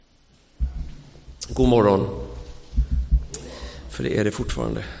God morgon. För det är det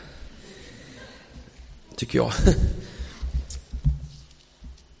fortfarande, tycker jag.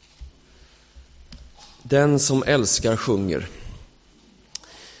 Den som älskar sjunger.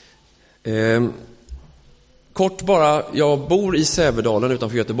 Kort bara, jag bor i Sävedalen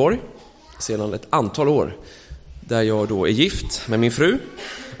utanför Göteborg sedan ett antal år. Där jag då är gift med min fru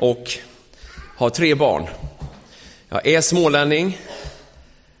och har 3 barn. Jag är smålänning,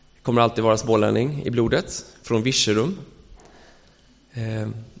 kommer alltid vara smålänning i blodet, från Virserum.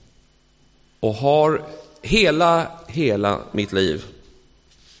 Och har hela mitt liv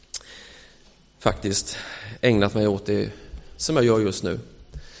faktiskt ägnat mig åt det som jag gör just nu.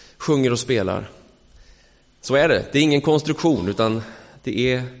 Sjunger och spelar. Så är det. Det är ingen konstruktion, utan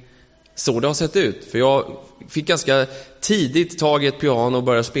det är så det har sett ut. För jag fick ganska tidigt tag i ett piano och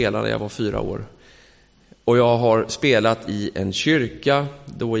började spela när jag var 4 år. Och jag har spelat i en kyrka,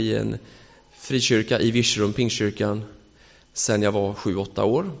 då i en frikyrka i Virserum, Pingstkyrkan, sen jag var 7-8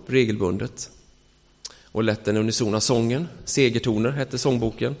 år, regelbundet. Och lett den unisona sången, Segertoner hette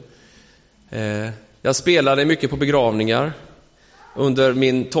sångboken. Jag spelade mycket på begravningar under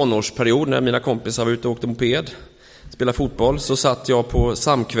min tonårsperiod när mina kompisar var ute och åkte moped, spelade fotboll. Så satt jag på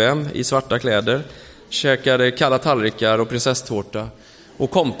samkväm i svarta kläder, käkade kalla tallrikar och prinsesstårta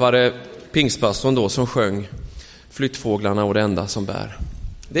och kompade pingstpastorn då som sjöng Flyttfåglarna och det enda som bär.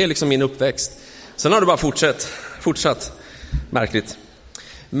 Det är liksom min uppväxt. Sen har det bara fortsatt. Märkligt.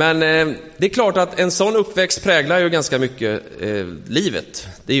 Men det är klart att en sån uppväxt präglar ju ganska mycket livet.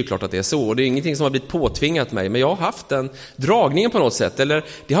 Det är ju klart att det är så. Och det är ingenting som har blivit påtvingat mig. Men jag har haft den dragningen på något sätt. Eller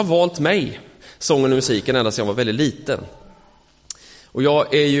det har valt mig, sången och musiken, ända sedan jag var väldigt liten. Och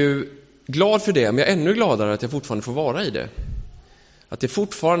jag är ju glad för det. Men jag är ännu gladare att jag fortfarande får vara i det. Att jag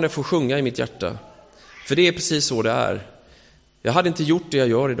fortfarande får sjunga i mitt hjärta. För det är precis så det är. Jag hade inte gjort det jag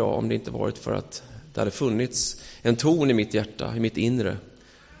gör idag om det inte varit för att det hade funnits en ton i mitt hjärta, i mitt inre,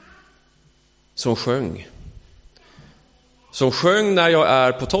 som sjöng. Som sjöng när jag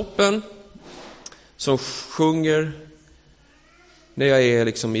är på toppen, som sjunger när jag är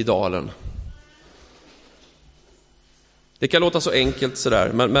liksom i dalen. Det kan låta så enkelt sådär,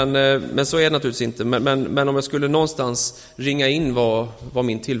 men så är det naturligtvis inte. Men om jag skulle någonstans ringa in vad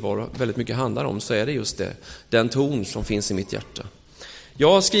min tillvaro väldigt mycket handlar om, så är det just det. Den ton som finns i mitt hjärta.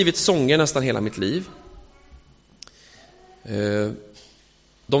 Jag har skrivit sånger nästan hela mitt liv.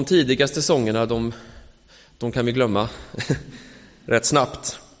 De tidigaste sångerna, de kan vi glömma rätt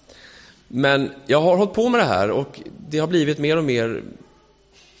snabbt. Men jag har hållit på med det här och det har blivit mer och mer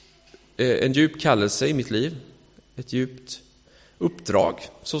en djup kallelse i mitt liv. Ett djupt uppdrag.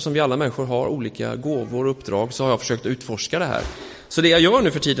 Så som vi alla människor har olika gåvor och uppdrag, så har jag försökt utforska det här. Så det jag gör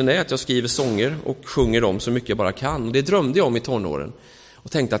nu för tiden är att jag skriver sånger och sjunger dem så mycket jag bara kan. Och det drömde jag om i tonåren.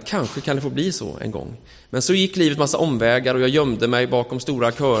 Och tänkte att kanske kan det få bli så en gång. Men så gick livet massa omvägar och jag gömde mig bakom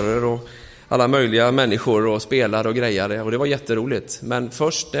stora körer och alla möjliga människor och spelade och grejade. Och det var jätteroligt. Men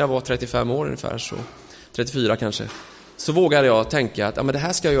först när jag var 35 år ungefär, så 34 kanske, så vågade jag tänka att men det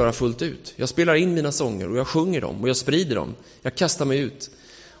här ska jag göra fullt ut. Jag spelar in mina sånger och jag sjunger dem och jag sprider dem. Jag kastar mig ut.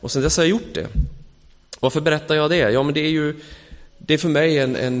 Och sen dess har jag gjort det. Varför berättar jag det? Ja, men det är för mig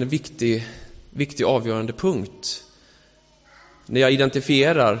en viktig avgörande punkt. När jag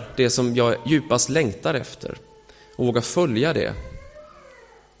identifierar det som jag djupast längtar efter och vågar följa det.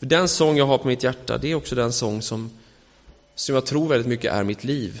 För den sång jag har på mitt hjärta, det är också den sång som jag tror väldigt mycket är mitt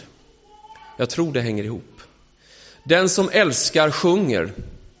liv. Jag tror det hänger ihop. Den som älskar sjunger.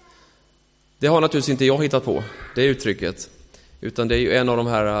 Det har naturligtvis inte jag hittat på, det uttrycket. Utan det är ju en av de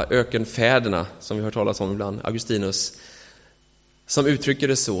här ökenfäderna som vi hört talas om ibland, Augustinus, som uttrycker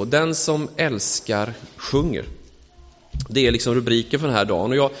det så. Den som älskar sjunger. Det är liksom rubriken för den här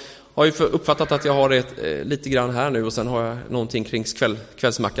dagen. Och jag har ju uppfattat att jag har det lite grann här nu. Och sen har jag någonting kring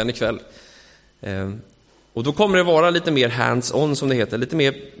kvällsmackan ikväll. Och då kommer det vara lite mer hands-on, som det heter. Lite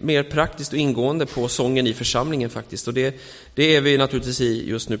mer praktiskt och ingående på sången i församlingen faktiskt. Och det är vi naturligtvis i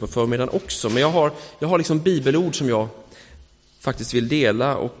just nu på förmiddagen också. Men jag har liksom bibelord som jag faktiskt vill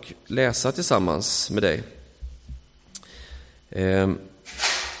dela och läsa tillsammans med dig.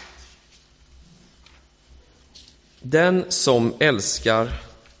 Den som älskar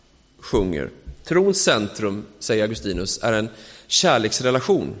sjunger. Trons centrum, säger Augustinus, är en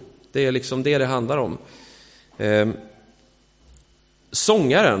kärleksrelation. Det är liksom det handlar om.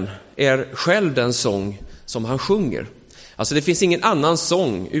 Sångaren är själv den sång som han sjunger. Alltså det finns ingen annan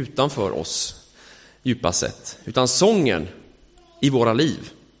sång utanför oss, djupast sett. Utan sången i våra liv,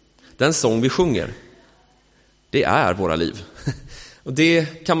 den sång vi sjunger, det är våra liv. Och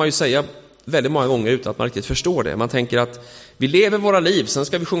det kan man ju säga väldigt många gånger utan att man riktigt förstår det. Man tänker att vi lever våra liv, sen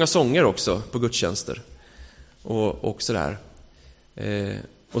ska vi sjunga sånger också på gudstjänster och sådär.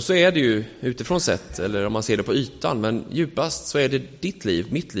 Och så är det ju utifrån sett, eller om man ser det på ytan, men djupast så är det ditt liv,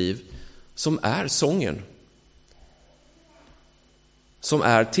 mitt liv, som är sången. Som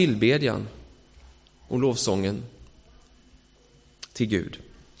är tillbedjan och lovsången till Gud.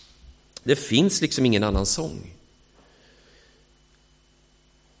 Det finns liksom ingen annan sång.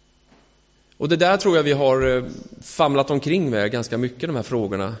 Och det där tror jag vi har famlat omkring med ganska mycket, de här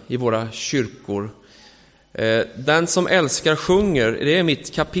frågorna i våra kyrkor. Den som älskar sjunger, det är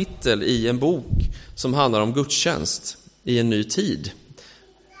mitt kapitel i en bok som handlar om gudstjänst i en ny tid.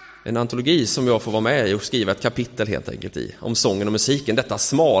 En antologi som jag får vara med i och skriva ett kapitel helt enkelt i, om sången och musiken. Detta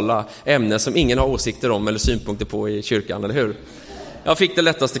smala ämne som ingen har åsikter om eller synpunkter på i kyrkan, eller hur? Jag fick det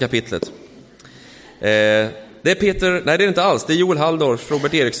lättaste kapitlet. Det är Peter, nej det är det inte alls, det är Joel Halldorf,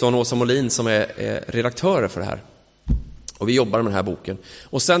 Robert Eriksson och Åsa Molin som är redaktörer för det här. Och vi jobbar med den här boken.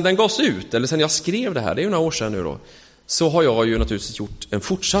 Och sen den gavs ut, eller sen jag skrev det här, det är ju några år sedan nu då, så har jag ju naturligtvis gjort en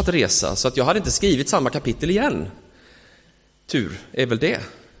fortsatt resa. Så att jag hade inte skrivit samma kapitel igen. Tur är väl det.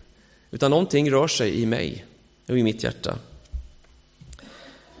 Utan någonting rör sig i mig och i mitt hjärta.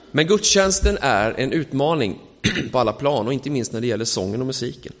 Men gudstjänsten är en utmaning på alla plan, och inte minst när det gäller sången och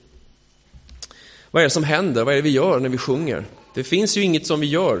musiken. Vad är det som händer? Vad är det vi gör när vi sjunger? Det finns ju inget som vi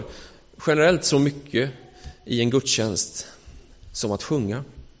gör generellt så mycket i en gudstjänst som att sjunga.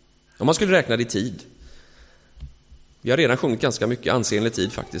 Om man skulle räkna det i tid. Vi har redan sjungit ganska mycket ansenlig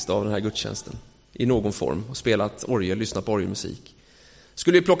tid faktiskt av den här gudstjänsten. I någon form. Och spelat orgel, lyssnat på orgelmusik.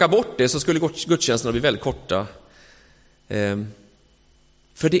 Skulle vi plocka bort det så skulle gudstjänsterna bli väldigt korta.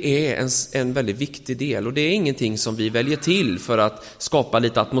 För det är en väldigt viktig del. Och det är ingenting som vi väljer till för att skapa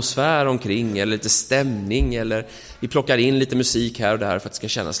lite atmosfär omkring. Eller lite stämning. Eller vi plockar in lite musik här och där för att det ska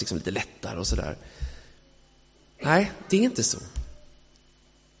kännas liksom lite lättare och sådär. Nej, det är inte så.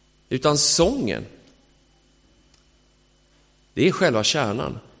 Utan sången, det är själva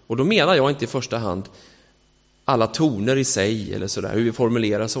kärnan. Och då menar jag inte i första hand alla toner i sig eller sådär, hur vi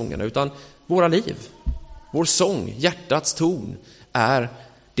formulerar sångerna, utan våra liv. Vår sång, hjärtats ton, är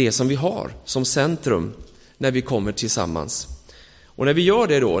det som vi har som centrum när vi kommer tillsammans. Och när vi gör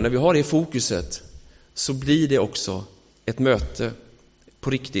det då, när vi har det fokuset, så blir det också ett möte på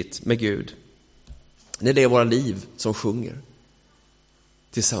riktigt med Gud. När det är våra liv som sjunger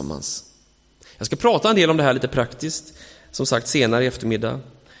tillsammans. Jag ska prata en del om det här lite praktiskt, som sagt senare i eftermiddag.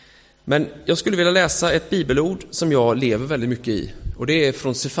 Men jag skulle vilja läsa ett bibelord som jag lever väldigt mycket i. Och det är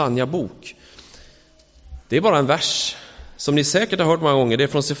från Sefania bok. Det är bara en vers som ni säkert har hört många gånger. Det är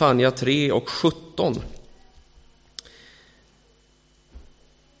från Sefania 3 och 17.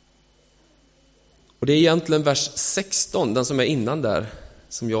 Och det är egentligen vers 16, den som är innan där,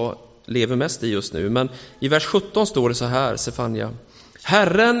 som jag lever mest i just nu. Men i vers 17 står det så här, Sefania.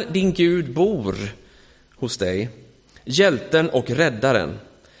 Herren din Gud bor hos dig, hjälten och räddaren.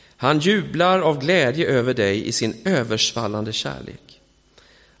 Han jublar av glädje över dig i sin översvallande kärlek.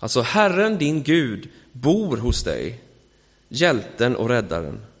 Alltså Herren din Gud bor hos dig, hjälten och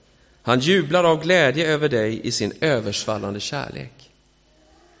räddaren. Han jublar av glädje över dig i sin översvallande kärlek.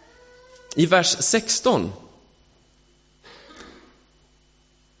 I vers 16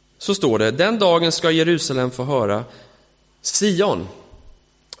 så står det: den dagen ska Jerusalem få höra, Sion,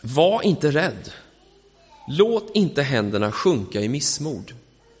 var inte rädd. Låt inte händerna sjunka i missmod.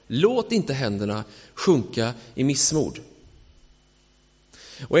 Låt inte händerna sjunka i missmod.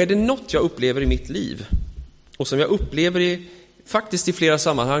 Och är det något jag upplever i mitt liv, och som jag upplever faktiskt i flera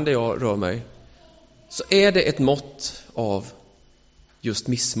sammanhang där jag rör mig, så är det ett mått av just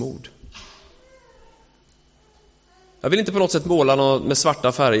missmod. Jag vill inte på något sätt måla något med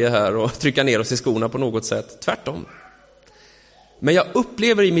svarta färger här och trycka ner oss i skorna på något sätt. Tvärtom. Men jag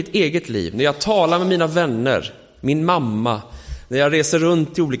upplever i mitt eget liv, när jag talar med mina vänner, min mamma, när jag reser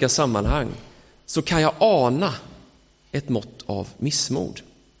runt i olika sammanhang, så kan jag ana ett mått av missmod.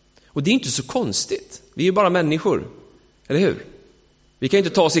 Och det är inte så konstigt. Vi är ju bara människor, eller hur? Vi kan inte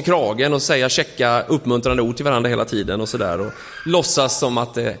ta oss i kragen och säga checka uppmuntrande ord till varandra hela tiden och sådär och låtsas som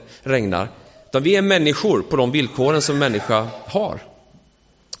att det regnar. Utan vi är människor på de villkoren som människa har.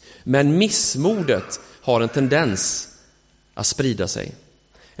 Men missmodet har en tendens att sprida sig.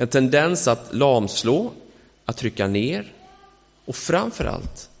 En tendens att lamslå, att trycka ner och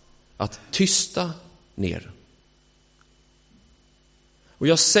framförallt att tysta ner. Och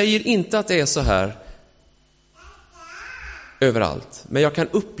jag säger inte att det är så här överallt, men jag kan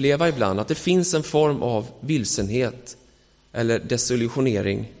uppleva ibland att det finns en form av vilsenhet eller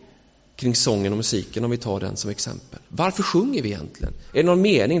desillusionering kring sången och musiken, om vi tar den som exempel. Varför sjunger vi egentligen? Är det någon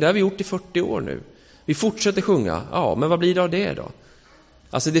mening? Det har vi gjort i 40 år nu. Vi fortsätter sjunga. Ja, men vad blir det av det då?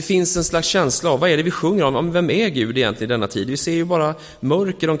 Alltså det finns en slags känsla av, vad är det vi sjunger om? Vem är Gud egentligen i denna tid? Vi ser ju bara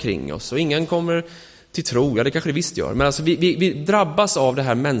mörker omkring oss och ingen kommer till tro. Ja, det kanske det visst gör. Men alltså vi drabbas av det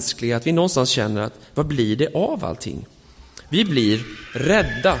här mänskliga, att vi någonstans känner att vad blir det av allting? Vi blir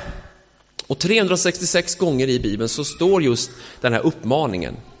rädda. Och 366 gånger i Bibeln så står just den här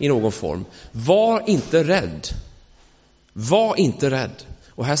uppmaningen i någon form. Var inte rädd. Var inte rädd.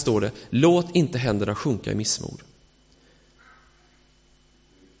 Och här står det, låt inte händerna sjunka i missmod.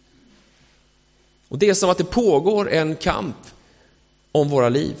 Och det är som att det pågår en kamp om våra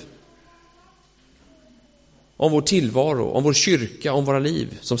liv. Om vår tillvaro, om vår kyrka, om våra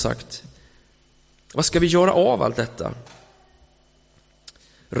liv, som sagt. Vad ska vi göra av allt detta?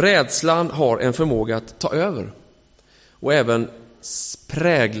 Rädslan har en förmåga att ta över och även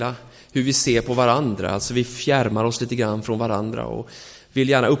prägla hur vi ser på varandra. Alltså vi fjärmar oss lite grann från varandra och vill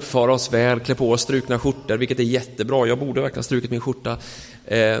gärna uppföra oss väl, klä på oss strukna skjortor, vilket är jättebra. Jag borde verkligen ha strukit min skjorta.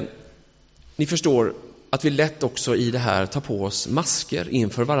 Ni förstår att vi lätt också i det här tar på oss masker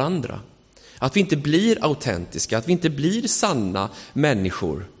inför varandra. Att vi inte blir autentiska, att vi inte blir sanna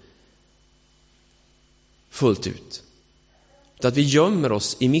människor fullt ut. Att vi gömmer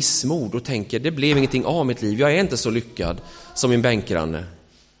oss i missmod och tänker, det blev ingenting av mitt liv. Jag är inte så lyckad som min bänkgranne.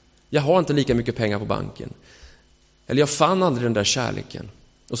 Jag har inte lika mycket pengar på banken. Eller jag fann aldrig den där kärleken.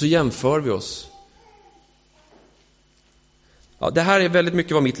 Och så jämför vi oss. Ja, det här är väldigt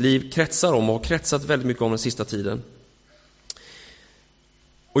mycket vad mitt liv kretsar om och har kretsat väldigt mycket om den sista tiden.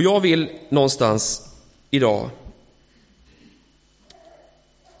 Och jag vill någonstans idag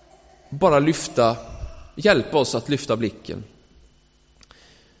bara hjälpa oss att lyfta blicken.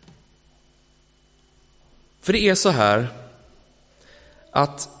 För det är så här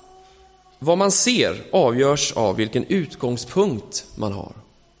att vad man ser avgörs av vilken utgångspunkt man har.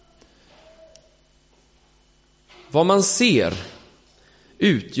 Vad man ser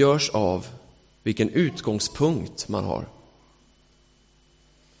utgörs av vilken utgångspunkt man har.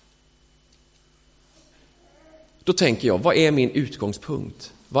 Då tänker jag, vad är min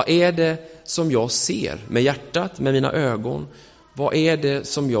utgångspunkt? Vad är det som jag ser med hjärtat, med mina ögon? Vad är det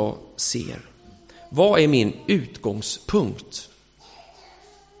som jag ser? Vad är min utgångspunkt?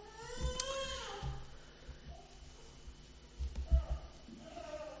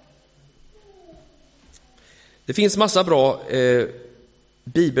 Det finns massa bra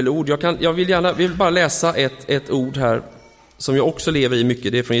bibelord. Jag vill bara läsa ett ord här som jag också lever i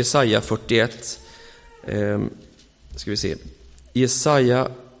mycket. Det är från Jesaja 41. Ska vi se.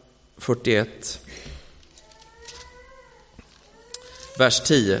 Jesaja 41. Vers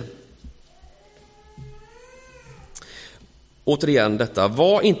 10. Återigen detta.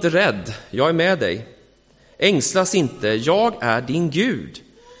 Var inte rädd, jag är med dig. Ängslas inte, jag är din Gud.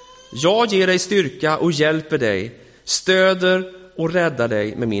 Jag ger dig styrka och hjälper dig, stöder och räddar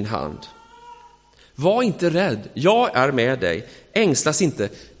dig med min hand. Var inte rädd, jag är med dig. Ängslas inte,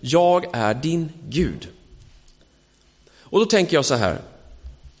 jag är din Gud. Och då tänker jag så här,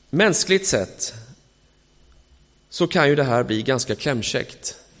 mänskligt sett så kan ju det här bli ganska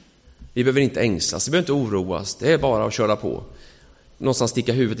klämkäckt. Vi behöver inte ängslas, vi behöver inte oroas, det är bara att köra på. Någonstans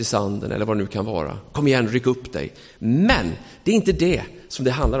sticka huvudet i sanden eller vad det nu kan vara. Kom igen, ryck upp dig. Men det är inte det som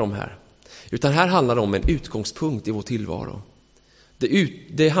det handlar om här. Utan här handlar det om en utgångspunkt i vår tillvaro.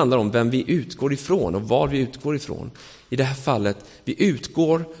 Det handlar om vem vi utgår ifrån och var vi utgår ifrån. I det här fallet, vi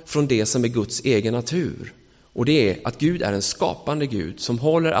utgår från det som är Guds egen natur. Och det är att Gud är en skapande Gud som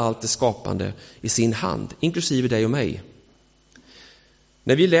håller allt det skapande i sin hand, inklusive dig och mig.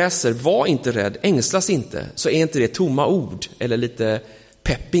 När vi läser, var inte rädd, ängslas inte, så är inte det tomma ord eller lite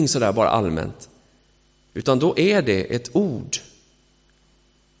pepping sådär bara allmänt. Utan då är det ett ord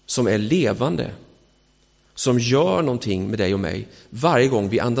som är levande, som gör någonting med dig och mig varje gång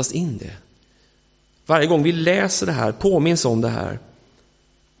vi andas in det. Varje gång vi läser det här, påminns om det här,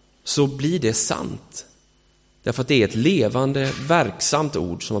 så blir det sant. Därför att det är ett levande, verksamt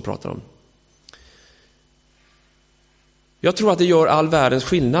ord som man pratar om. Jag tror att det gör all världens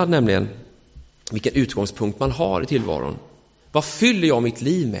skillnad, nämligen vilken utgångspunkt man har i tillvaron. Vad fyller jag mitt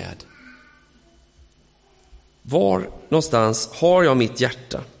liv med? Var någonstans har jag mitt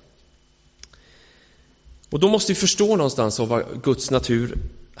hjärta? Och då måste vi förstå någonstans av vad Guds natur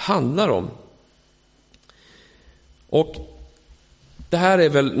handlar om. Och det här är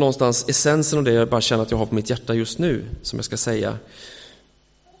väl någonstans essensen av det jag bara känner att jag har på mitt hjärta just nu, som jag ska säga.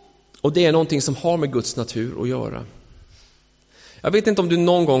 Och det är någonting som har med Guds natur att göra. Jag vet inte om du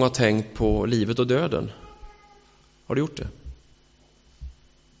någon gång har tänkt på livet och döden. Har du gjort det?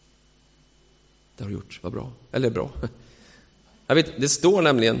 det har du gjort, vad bra. Eller bra. Jag vet, det står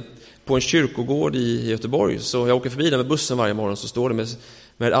nämligen på en kyrkogård i Göteborg, så jag åker förbi där med bussen varje morgon, så står det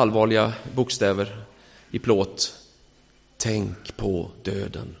med allvarliga bokstäver i plåt: tänk på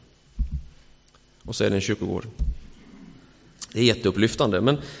döden. Och så är det en kyrkogård. Det är jätteupplyftande,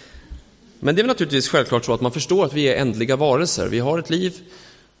 men det är väl naturligtvis självklart så att man förstår att vi är ändliga varelser. Vi har ett liv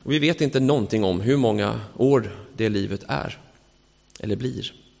och vi vet inte någonting om hur många år det livet är eller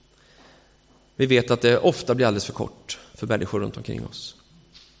blir. Vi vet att det ofta blir alldeles för kort för människor runt omkring oss.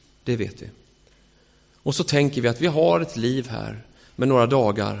 Det vet vi. Och så tänker vi att vi har ett liv här med några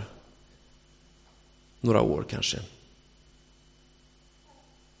dagar, några år kanske.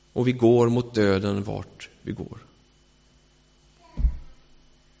 Och vi går mot döden vart vi går.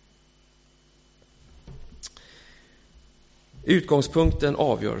 Utgångspunkten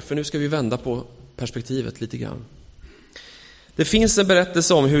avgör, för nu ska vi vända på perspektivet lite grann. Det finns en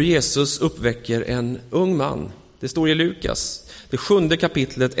berättelse om hur Jesus uppväcker en ung man. Det står i Lukas, det 7:e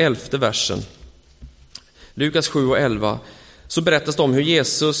kapitlet, 11:e versen. Lukas 7 och 11. Så berättas det om hur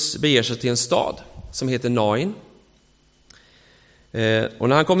Jesus beger sig till en stad som heter Nain. Och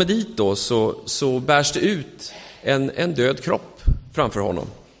när han kommer dit då så bärs det ut en död kropp framför honom.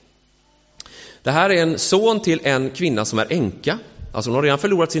 Det här är en son till en kvinna som är änka. Alltså hon har redan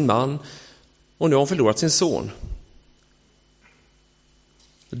förlorat sin man och nu har hon förlorat sin son.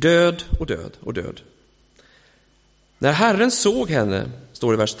 Död och död och död. När Herren såg henne,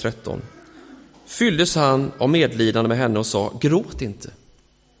 står det i vers 13, fylldes han av medlidande med henne och sa: gråt inte,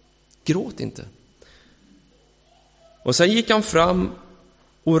 gråt inte. Och sen gick han fram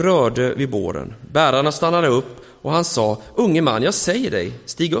och rörde vid båren. Bärarna stannade upp och han sa: unge man, jag säger dig,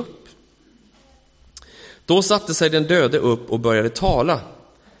 stig upp. Då satte sig den döde upp och började tala,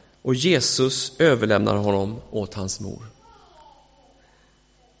 och Jesus överlämnade honom åt hans mor.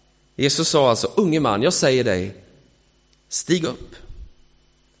 Jesus sa alltså: unge man, jag säger dig, stig upp.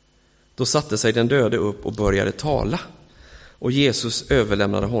 Då satte sig den döde upp och började tala, och Jesus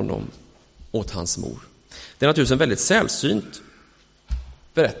överlämnade honom åt hans mor. Det är naturligtvis en väldigt sällsynt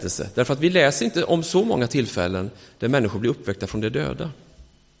berättelse, därför att vi läser inte om så många tillfällen där människor blir uppväckta från de döda.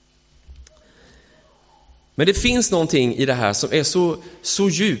 Men det finns någonting i det här som är så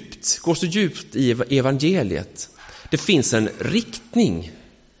djupt, går så djupt i evangeliet. Det finns en riktning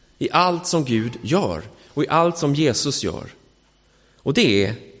i allt som Gud gör och i allt som Jesus gör. Och det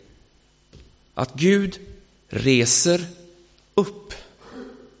är att Gud reser upp.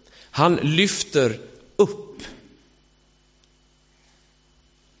 Han lyfter upp.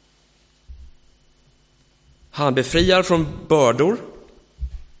 Han befriar från bördor.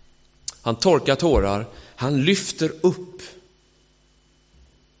 Han torkar tårar. Han lyfter upp.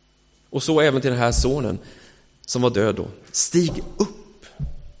 Och så även till den här sonen som var död då. Stig upp.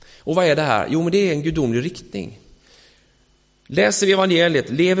 Och vad är det här? Jo, men det är en gudomlig riktning. Läser vi evangeliet,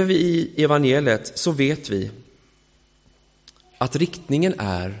 lever vi i evangeliet, så vet vi att riktningen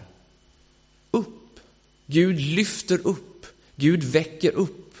är upp. Gud lyfter upp. Gud väcker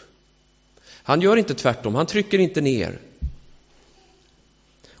upp. Han gör inte tvärtom. Han trycker inte ner.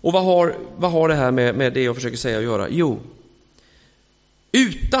 Och vad har det här med det jag försöker säga att göra? Jo,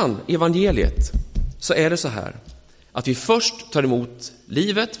 utan evangeliet så är det så här att vi först tar emot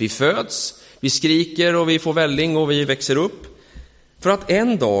livet, vi föds, vi skriker och vi får välling och vi växer upp för att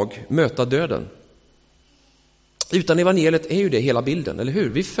en dag möta döden. Utan evangeliet är ju det hela bilden, eller hur?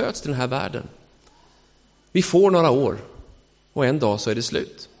 Vi föds till den här världen. Vi får några år och en dag så är det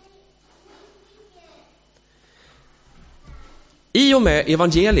slut. I och med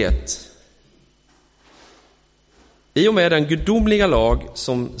evangeliet, i och med den gudomliga lag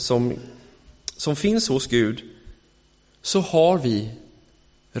som finns hos Gud, så har vi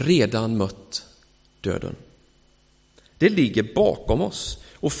redan mött döden. Det ligger bakom oss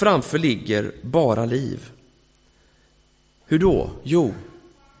och framför ligger bara liv. Hur då? Jo,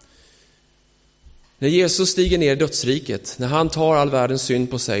 när Jesus stiger ner i dödsriket, när han tar all världens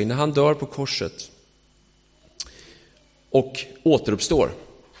synd på sig, när han dör på korset och återuppstår,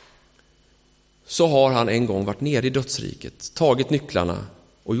 så har han en gång varit nere i dödsriket, tagit nycklarna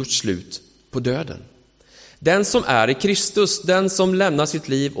och gjort slut på döden. Den som är i Kristus, den som lämnar sitt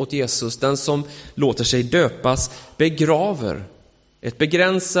liv åt Jesus, den som låter sig döpas, begraver ett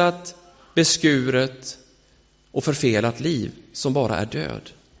begränsat, beskuret och förfelat liv som bara är död.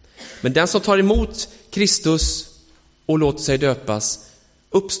 Men den som tar emot Kristus och låter sig döpas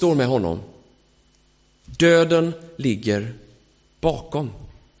uppstår med honom. Döden ligger bakom.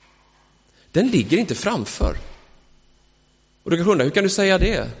 Den ligger inte framför. Och du kan undra, hur kan du säga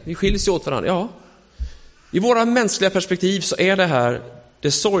det? Vi skiljs åt varandra. Ja, i våra mänskliga perspektiv så är det här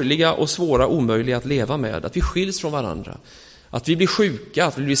det sorgliga och svåra omöjliga att leva med, att vi skiljs från varandra, att vi blir sjuka,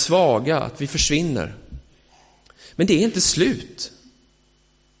 att vi blir svaga, att vi försvinner. Men det är inte slut.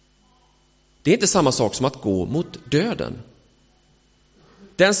 Det är inte samma sak som att gå mot döden.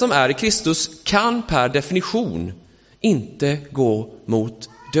 Den som är i Kristus kan per definition inte gå mot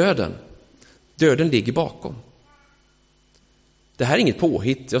döden. Döden ligger bakom. Det här är inget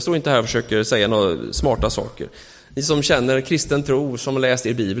påhitt. Jag står inte här och försöker säga några smarta saker. Ni som känner kristen tro, som har läst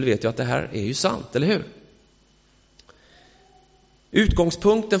er bibel, vet ju att det här är ju sant, eller hur?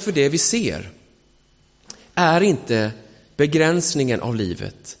 Utgångspunkten för det vi ser är inte begränsningen av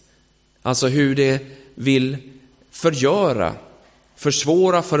livet. Alltså hur det vill förgöra,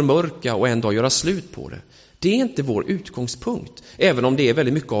 försvåra, förmörka och en dag göra slut på det. Det är inte vår utgångspunkt, även om det är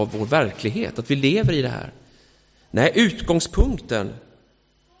väldigt mycket av vår verklighet, att vi lever i det här. Nej, utgångspunkten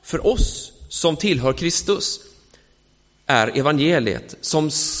för oss som tillhör Kristus är evangeliet som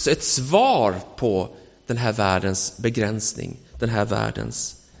ett svar på den här världens begränsning, den här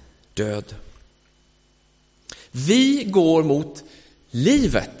världens död. Vi går mot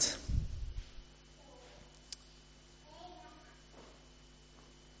livet.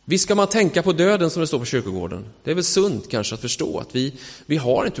 Visst ska man tänka på döden som det står på kyrkogården. Det är väl sunt kanske att förstå att vi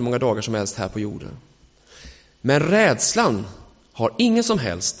har inte hur många dagar som helst här på jorden. Men rädslan har ingen som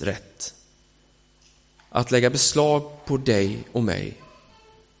helst rätt att lägga beslag på dig och mig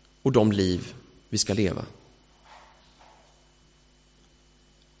och de liv vi ska leva.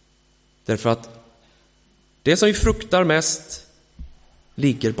 Därför att det som vi fruktar mest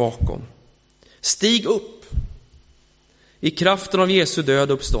ligger bakom. Stig upp i kraften av Jesu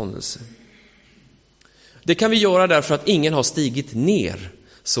död och uppståndelse. Det kan vi göra därför att ingen har stigit ner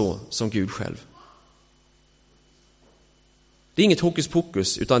så som Gud själv. Det är inget hokus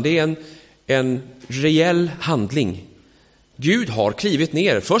pokus, utan det är en reell handling. Gud har klivit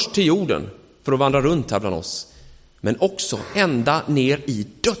ner först till jorden för att vandra runt här bland oss, men också ända ner i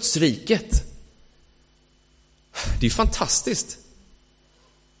dödsriket. Det är ju fantastiskt.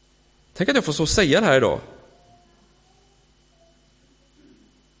 Tänk att jag får så säga det här idag.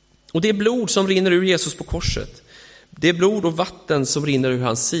 Och det blod som rinner ur Jesus på korset, det är blod och vatten som rinner ur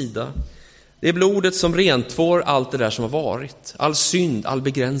hans sida. Det är blodet som rentvår allt det där som har varit, all synd, all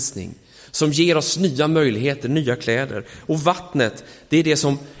begränsning, som ger oss nya möjligheter, nya kläder. Och vattnet, det är det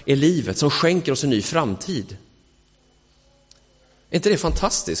som är livet, som skänker oss en ny framtid. Är inte det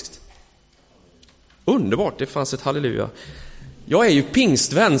fantastiskt? Underbart, det fanns ett halleluja. Jag är ju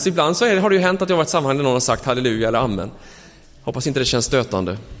pingstvän, så ibland så har det ju hänt att jag varit i sammanhang där någon har sagt halleluja eller amen. Hoppas inte det känns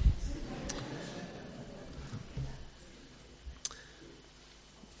stötande.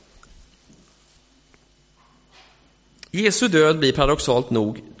 Jesu död blir paradoxalt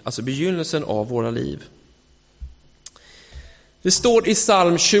nog alltså begynnelsen av våra liv. Det står i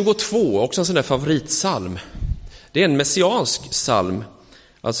psalm 22, också en sån där favoritsalm. Det är en messiansk psalm,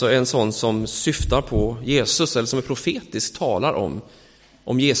 alltså en sån som syftar på Jesus, eller som är profetiskt talar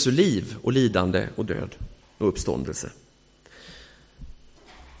om Jesu liv och lidande och död och uppståndelse.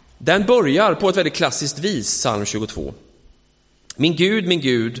 Den börjar på ett väldigt klassiskt vis, psalm 22. Min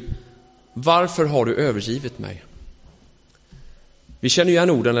Gud, varför har du övergivit mig? Vi känner ju igen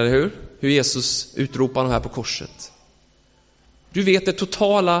orden, eller hur? Hur Jesus utropar här på korset. Du vet det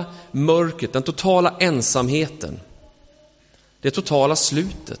totala mörkret, den totala ensamheten. Det totala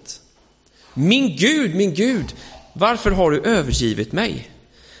slutet. Min Gud, varför har du övergivit mig?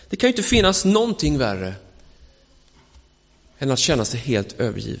 Det kan ju inte finnas någonting värre än att känna sig helt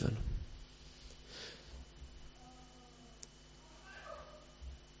övergiven.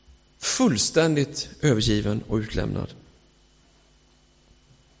 Fullständigt övergiven och utlämnad.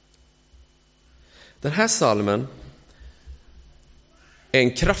 Den här psalmen är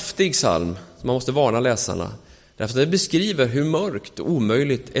en kraftig psalm som man måste varna läsarna. Därför att det beskriver hur mörkt och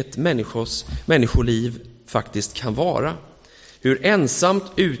omöjligt ett människoliv faktiskt kan vara. Hur ensamt,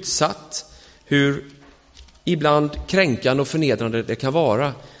 utsatt, hur ibland kränkande och förnedrande det kan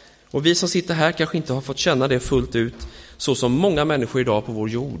vara. Och vi som sitter här kanske inte har fått känna det fullt ut, så som många människor idag på vår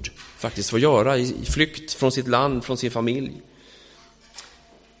jord faktiskt får göra i flykt från sitt land, från sin familj.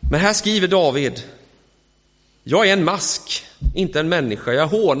 Men här skriver David: jag är en mask, inte en människa. Jag är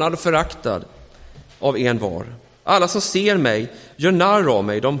hånad och föraktad av en var. Alla som ser mig gör narr av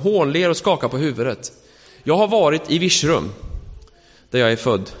mig. De hånler och skakar på huvudet. Jag har varit i Virserum, där jag är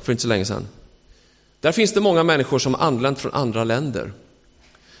född för inte så länge sedan. Där finns det många människor som anlänt från andra länder.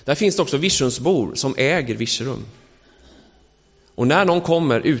 Där finns det också Virserumsbor som äger Virserum. Och när någon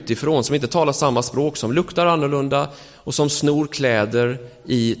kommer utifrån som inte talar samma språk, som luktar annorlunda och som snor kläder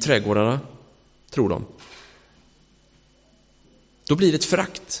i trädgårdarna, tror de, då blir det ett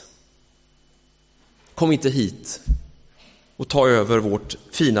förakt. Kom inte hit och ta över vårt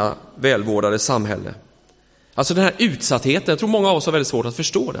fina, välvårdade samhälle. Alltså den här utsattheten, jag tror många av oss har väldigt svårt att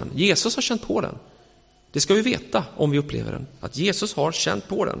förstå den. Jesus har känt på den. Det ska vi veta om vi upplever den. Att Jesus har känt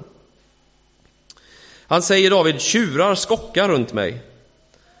på den. Han säger David, tjurar skockar runt mig.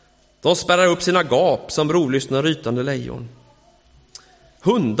 De spärrar upp sina gap som rovlystna rytande lejon.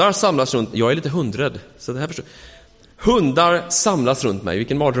 Hundar samlas runt, jag är lite hundrädd, så det här förstår. Hundar samlas runt mig,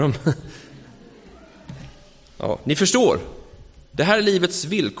 vilken mardröm. Ja, ni förstår. Det här är livets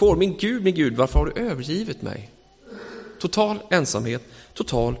villkor. Min Gud, varför har du övergivit mig? Total ensamhet,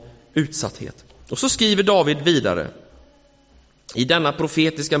 total utsatthet. Och så skriver David vidare i denna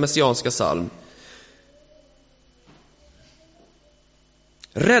profetiska messianska psalm.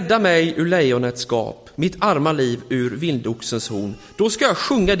 Rädda mig ur lejonets gap, mitt arma liv ur vindoxens horn. Då ska jag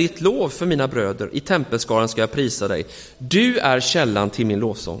sjunga ditt lov för mina bröder, i tempelskaran ska jag prisa dig. Du är källan till min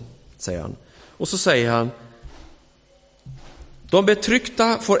lovsång, säger han. Och så säger han, de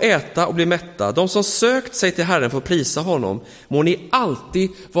betryckta får äta och bli mätta. De som sökt sig till Herren får prisa honom. Må ni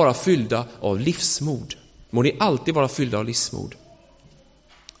alltid vara fyllda av livsmod. Må ni alltid vara fyllda av livsmod.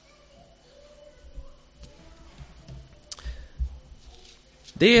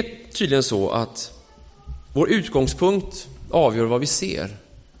 Det är tydligen så att vår utgångspunkt avgör vad vi ser.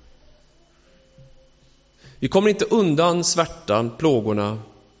 Vi kommer inte undan svärtan, plågorna,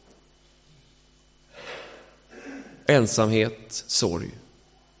 ensamhet, sorg.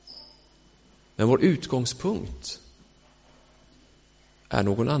 Men vår utgångspunkt är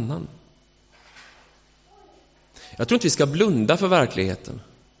någon annan. Jag tror inte vi ska blunda för verkligheten.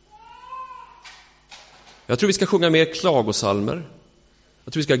 Jag tror vi ska sjunga mer klagosalmer.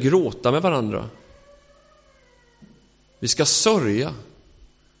 Jag tror vi ska gråta med varandra. Vi ska sörja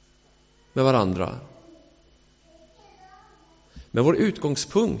med varandra. Men vår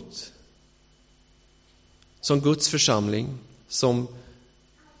utgångspunkt som Guds församling, som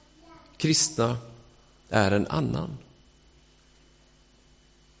kristna, är en annan.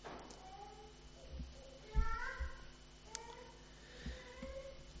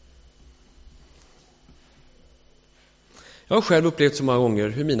 Jag har själv upplevt så många gånger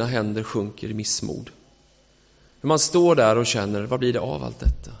hur mina händer sjunker i missmod. Hur man står där och känner, vad blir det av allt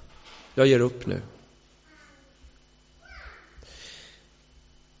detta? Jag ger upp nu.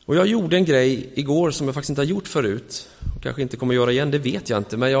 Och jag gjorde en grej igår som jag faktiskt inte har gjort förut. Och kanske inte kommer göra igen, det vet jag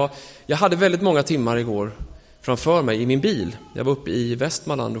inte. Men jag hade väldigt många timmar igår framför mig i min bil. Jag var uppe i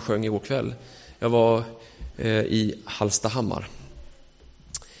Västmanland och sjöng igår kväll. Jag var i Hallstahammar.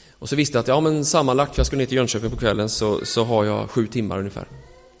 Och så visste jag att men sammanlagt, för jag skulle ner till Jönköping på kvällen, så har jag 7 timmar ungefär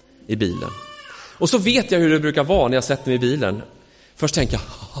i bilen. Och så vet jag hur det brukar vara när jag sätter mig i bilen. Först tänker jag,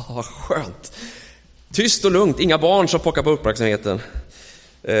 skönt. Tyst och lugnt, inga barn som pockar på uppmärksamheten.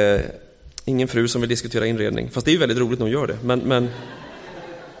 Ingen fru som vill diskutera inredning. Fast det är ju väldigt roligt när hon gör det. Men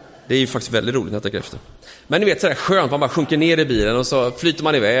det är ju faktiskt väldigt roligt när jag tänker efter. Men ni vet, sådär skönt, man bara sjunker ner i bilen och så flyter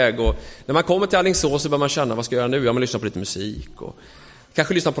man iväg. Och när man kommer till Alingsås så börjar man känna, vad ska jag göra nu? Ja, man lyssnar på lite musik och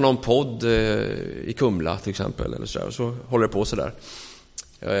kanske lyssnar på någon podd i Kumla till exempel. Eller sådär. Så håller det på sådär.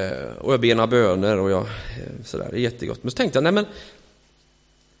 Och jag ber några böner och jag sådär, det är jättegott. Men så tänkte jag,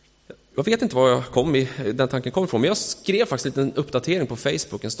 jag vet inte var den tanken kom ifrån, men jag skrev faktiskt en uppdatering på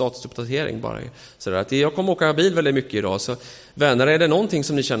Facebook, en statusuppdatering bara sådär, att jag kommer åka bil väldigt mycket idag, så vänner, är det någonting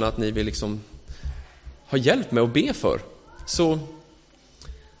som ni känner att ni vill liksom ha hjälp med att be för, så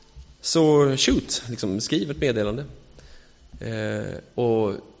shoot, liksom, skriv ett meddelande.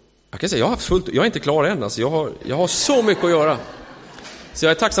 Och jag kan säga, jag är inte klar än, alltså, jag har så mycket att göra, så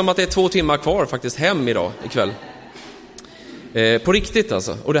jag är tacksam att det är 2 timmar kvar faktiskt hem idag ikväll. På riktigt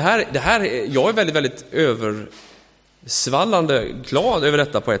alltså. Och det här, jag är väldigt, väldigt översvallande glad över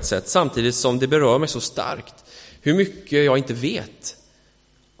detta på ett sätt, samtidigt som det berör mig så starkt. Hur mycket jag inte vet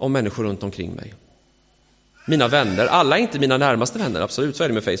om människor runt omkring mig. Mina vänner, alla är inte mina närmaste vänner, absolut, så är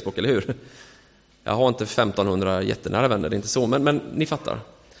det med Facebook, eller hur? Jag har inte 1500 jättenära vänner, det är inte så, men ni fattar.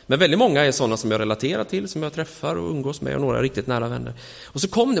 Men väldigt många är sådana som jag relaterar till, som jag träffar och umgås med, och några riktigt nära vänner. Och så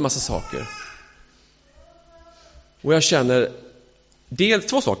kom det en massa saker. Och jag känner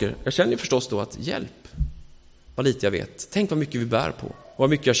 2 saker. Jag känner förstås då att hjälp, vad lite jag vet. Tänk vad mycket vi bär på. Och vad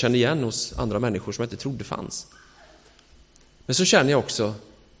mycket jag känner igen hos andra människor som jag inte trodde fanns. Men så känner jag också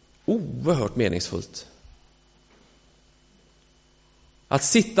oerhört meningsfullt att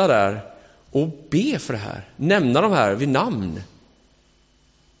sitta där och be för det här. Nämna de här vid namn.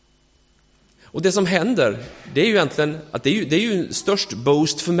 Och det som händer, det är ju egentligen att det är ju störst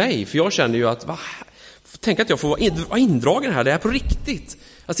boast för mig. För jag känner ju att tänk att jag får vara indragen här, det är på riktigt.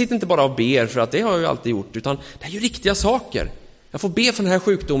 Jag sitter inte bara och ber för att det har jag ju alltid gjort, utan det är ju riktiga saker. Jag får be för den här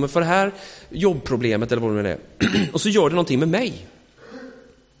sjukdomen, för det här jobbproblemet eller vad det nu är. Och så gör det någonting med mig.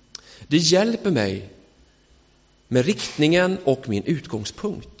 Det hjälper mig med riktningen och min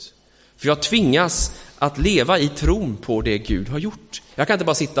utgångspunkt. För jag tvingas att leva i tron på det Gud har gjort. Jag kan inte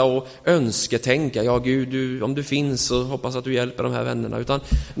bara sitta och önsketänka, ja Gud, om du finns så hoppas att du hjälper de här vännerna. Utan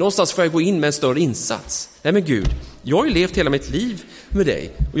någonstans får jag gå in med en större insats. Nej men Gud, jag har ju levt hela mitt liv med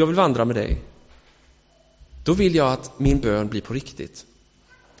dig och jag vill vandra med dig. Då vill jag att min bön blir på riktigt.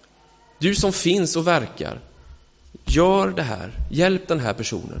 Du som finns och verkar, gör det här, hjälp den här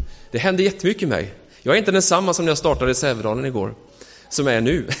personen. Det händer jättemycket i mig. Jag är inte densamma som när jag startade i Sävedalen igår, som är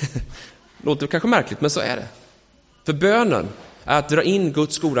nu. Låter kanske märkligt, men så är det. För bönen är att dra in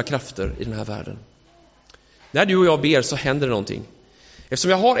Guds goda krafter i den här världen. När du och jag ber så händer det någonting.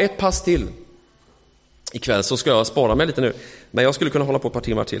 Eftersom jag har ett pass till ikväll så ska jag spara mig lite nu. Men jag skulle kunna hålla på ett par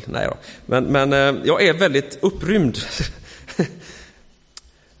timmar till. Nej då. Men jag är väldigt upprymd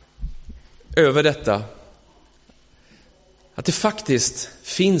över detta. Att det faktiskt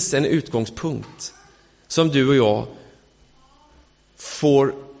finns en utgångspunkt som du och jag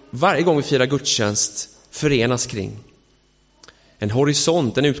får varje gång vi firar gudstjänst förenas kring. En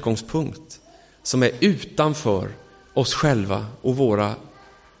horisont, en utgångspunkt som är utanför oss själva och våra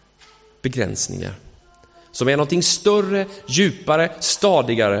begränsningar. Som är någonting större, djupare,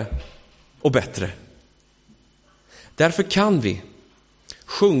 stadigare och bättre. Därför kan vi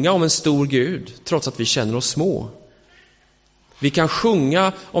sjunga om en stor Gud trots att vi känner oss små. Vi kan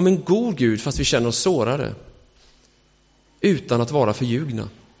sjunga om en god Gud fast vi känner oss sårade. Utan att vara förljugna.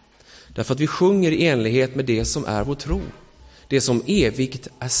 Därför att vi sjunger i enlighet med det som är vår tro. Det som evigt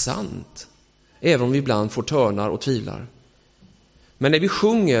är sant. Även om vi ibland får törnar och tvivlar. Men när vi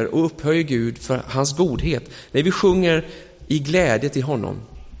sjunger och upphöjer Gud för hans godhet. När vi sjunger i glädje till honom.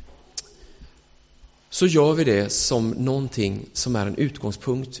 Så gör vi det som någonting som är en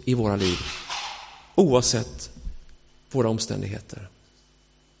utgångspunkt i våra liv. Oavsett våra omständigheter.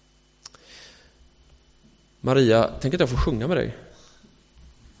 Maria, tänk att jag får sjunga med dig.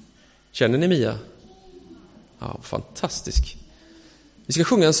 Känner ni Mia? Ja, fantastisk. Vi ska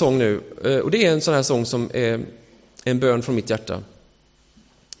sjunga en sång nu. Och det är en sån här sång som är en bön från mitt hjärta.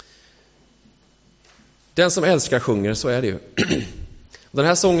 Den som älskar sjunger, så är det ju. Den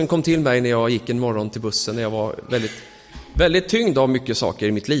här sången kom till mig när jag gick en morgon till bussen. När jag var väldigt tyngd av mycket saker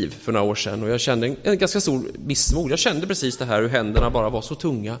i mitt liv för några år sedan. Och jag kände en ganska stor missmod. Jag kände precis det här, hur händerna bara var så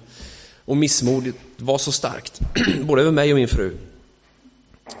tunga. Och missmodet var så starkt. Både över mig och min fru.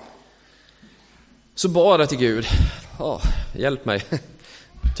 Så bad jag till Gud. Hjälp mig.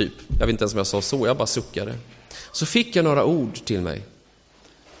 Typ. Jag vet inte ens om jag sa så. Jag bara suckade. Så fick jag några ord till mig.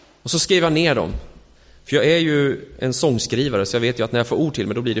 Och så skrev jag ner dem. För jag är ju en sångskrivare, så jag vet ju att när jag får ord till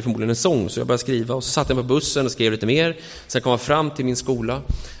mig då blir det förmodligen en sång. Så jag började skriva och så satt jag på bussen och skrev lite mer. Sen kom jag fram till min skola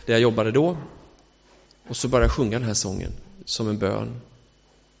där jag jobbade då. Och så började jag sjunga den här sången som en bön.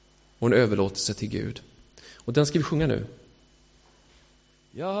 Och en överlåtelse till Gud. Och den ska vi sjunga nu.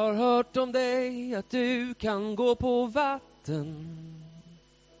 Jag har hört om dig att du kan gå på vatten.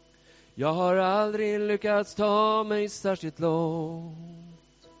 Jag har aldrig lyckats ta mig särskilt långt.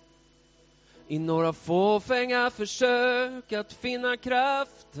 I några fåfänga försök att finna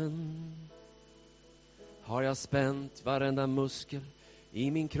kraften har jag spänt varenda muskel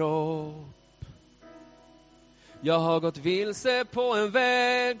i min kropp. Jag har gått vilse på en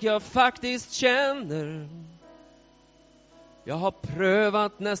väg jag faktiskt känner. Jag har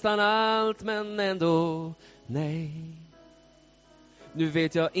prövat nästan allt men ändå nej. Nu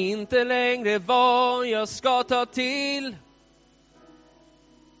vet jag inte längre vad jag ska ta till.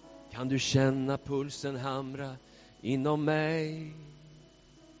 Kan du känna pulsen hamra inom mig?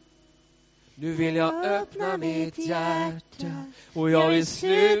 Nu vill jag öppna mitt hjärta och jag vill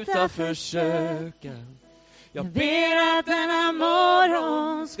sluta försöka. Jag ber att denna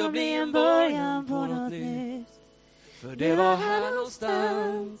morgon ska bli en början på något nytt. För det var här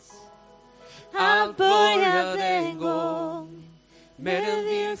någonstans allt började en gång med en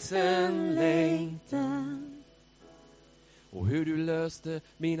vilsen längtan. Och hur du löste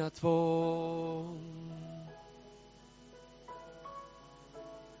mina tvång.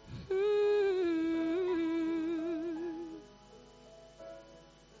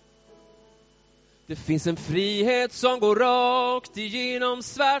 Det finns en frihet som går rakt igenom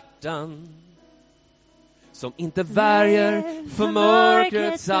svärtan. Som inte värjer för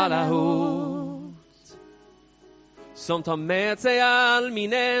mörkrets alla hot. Som tar med sig all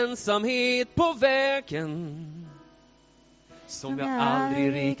min ensamhet på vägen. Som jag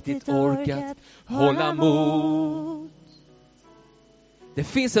aldrig riktigt orkat hålla mot. Det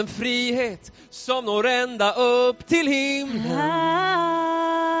finns en frihet som når ända upp till himlen.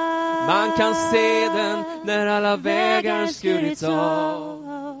 Man kan se den när alla vägar skurits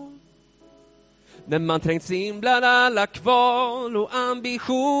av. När man trängts in bland alla kval och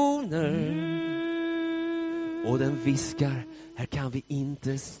ambitioner. Och den viskar, här kan vi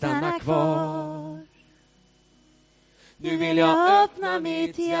inte stanna kvar. Nu vill jag öppna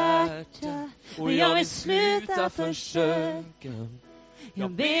mitt hjärta och jag vill sluta försöka.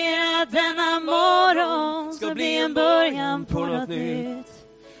 Jag ber att denna morgon ska bli en början på något nytt.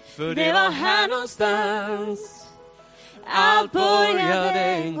 För det var här någonstans allt började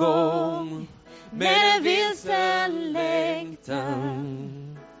en gång. Med en vilsen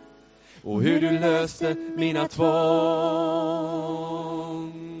längtan. Och hur du löste mina tvång.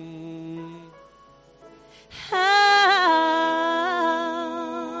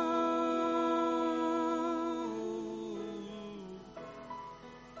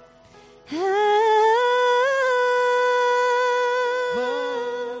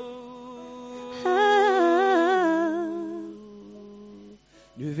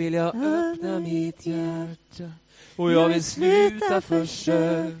 Nu vill jag öppna mitt hjärta och jag vill sluta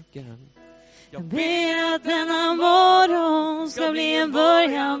försöka. Jag ber att denna morgon ska bli en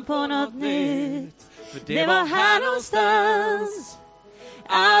början på något nytt. För det var här någonstans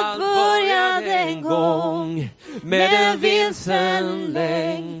allt började en gång. Med en vilsen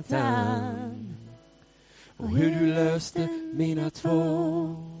längtan. Och hur du löste mina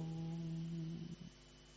tvång.